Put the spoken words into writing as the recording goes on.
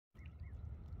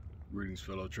Greetings,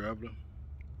 fellow traveler.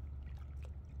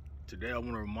 Today I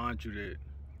want to remind you that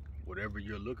whatever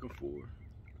you're looking for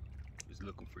is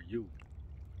looking for you.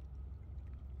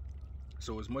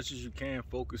 So as much as you can,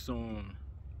 focus on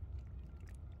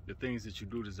the things that you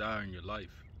do desire in your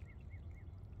life.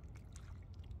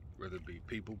 Whether it be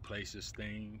people, places,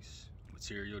 things,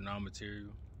 material,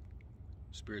 non-material,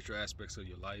 spiritual aspects of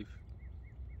your life.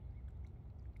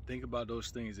 Think about those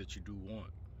things that you do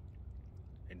want.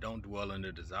 And don't dwell on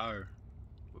the desire,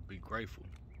 but be grateful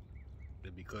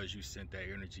that because you sent that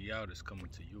energy out, it's coming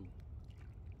to you.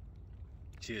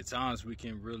 See, at times we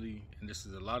can really, and this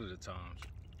is a lot of the times,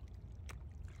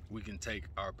 we can take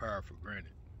our power for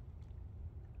granted.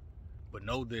 But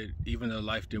know that even the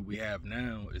life that we have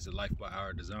now is a life by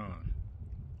our design.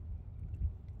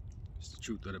 It's the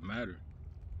truth of the matter.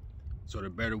 So the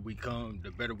better we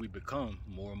become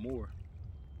more and more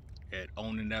at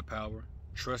owning that power,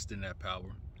 trusting that power,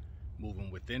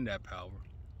 moving within that power,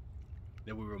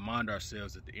 that we remind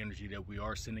ourselves that the energy that we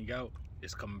are sending out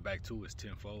is coming back to us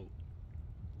tenfold.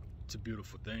 It's a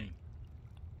beautiful thing.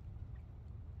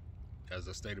 As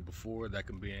I stated before, that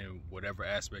can be in whatever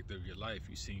aspect of your life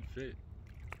you seem fit.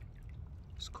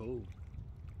 It's cool.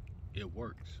 It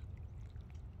works.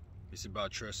 It's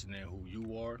about trusting in who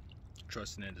you are,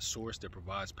 trusting in the source that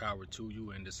provides power to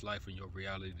you in this life and your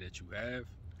reality that you have,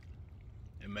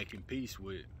 and making peace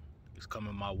with it's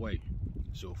coming my way.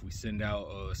 So if we send out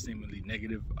seemingly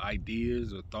negative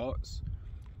ideas or thoughts,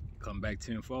 come back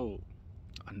tenfold.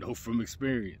 I know from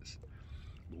experience.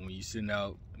 But when you send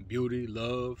out beauty,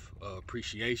 love,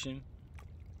 appreciation,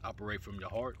 operate from your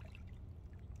heart,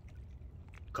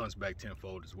 comes back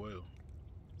tenfold as well.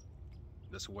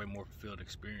 That's a way more fulfilled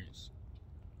experience.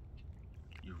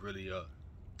 You really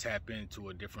tap into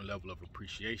a different level of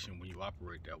appreciation when you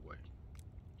operate that way.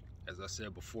 As I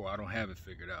said before, I don't have it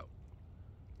figured out.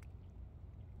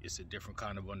 It's a different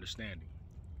kind of understanding.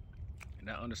 And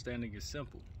that understanding is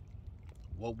simple.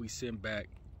 What we send back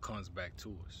comes back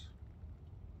to us.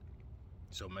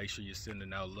 So make sure you're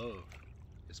sending out love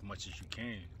as much as you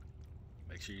can.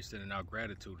 Make sure you're sending out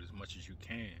gratitude as much as you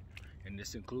can. And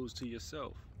this includes to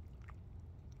yourself.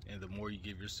 And the more you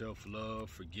give yourself love,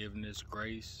 forgiveness,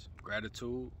 grace,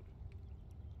 gratitude,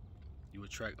 you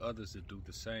attract others that do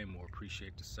the same or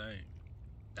appreciate the same.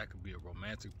 That could be a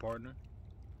romantic partner.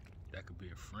 That could be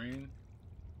a friend.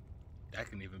 That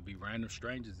can even be random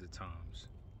strangers at times.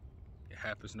 It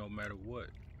happens no matter what.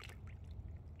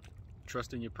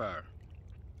 Trust in your power.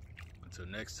 Until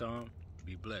next time,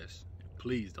 be blessed. And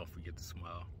please don't forget to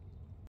smile.